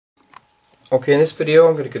Okay, in this video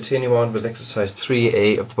I'm going to continue on with exercise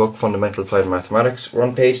 3A of the book Fundamental Applied Mathematics. We're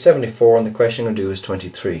on page 74 and the question I'm going to do is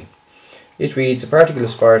 23. It reads, a particle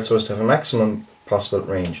is fired so as to have a maximum possible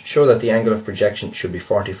range. Show that the angle of projection should be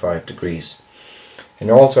 45 degrees. And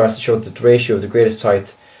it also has to show that the ratio of the greatest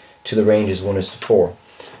height to the range is 1:4.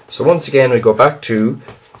 So once again we go back to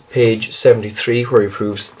page 73 where we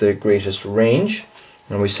proved the greatest range.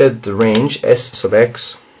 And we said the range S sub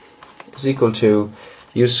x is equal to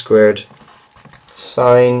u squared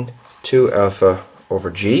sine 2 alpha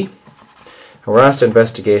over g, and we're asked to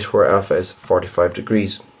investigate where alpha is 45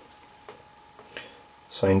 degrees.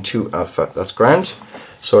 Sine 2 alpha, that's grand.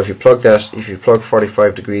 So if you plug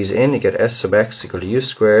 45 degrees in, you get s sub x equal to u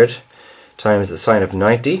squared times the sine of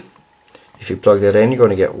 90. If you plug that in, you're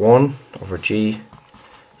going to get 1 over g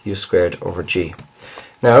u squared over g.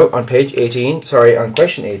 Now on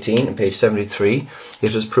question 18 on page 73,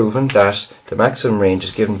 it was proven that the maximum range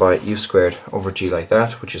is given by u squared over g like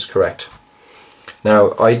that, which is correct.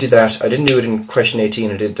 Now I didn't do it in question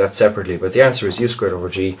 18, I did that separately, but the answer is u squared over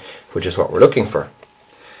g, which is what we're looking for.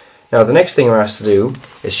 Now the next thing we're asked to do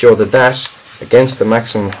is show that against the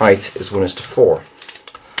maximum height is 1:4.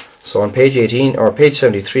 So on page 18 or page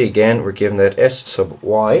 73 again, we're given that s sub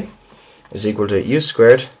y is equal to u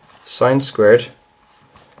squared sine squared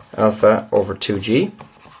alpha over 2g.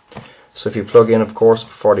 So if you plug in, of course,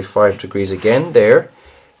 45 degrees again there,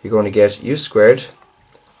 you're going to get u squared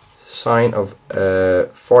sine of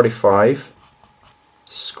 45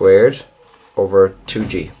 squared over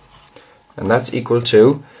 2g. And that's equal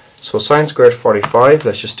to, so sine squared 45,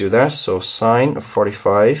 let's just do that. So sine of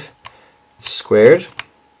 45 squared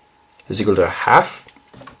is equal to half.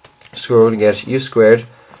 So we're going to get u squared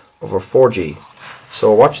over 4g.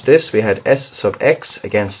 So watch this, we had s sub x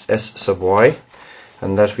against s sub y,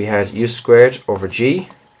 and that we had u squared over g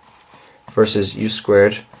versus u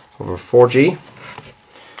squared over 4g.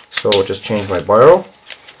 So I'll just change my biro,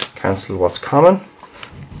 cancel what's common.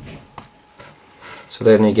 So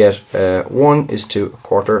then you get 1 is to a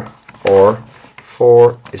quarter, or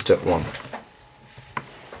 4 is to 1.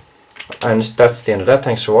 And that's the end of that.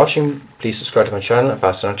 Thanks for watching. Please subscribe to my channel and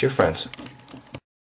pass it on to your friends.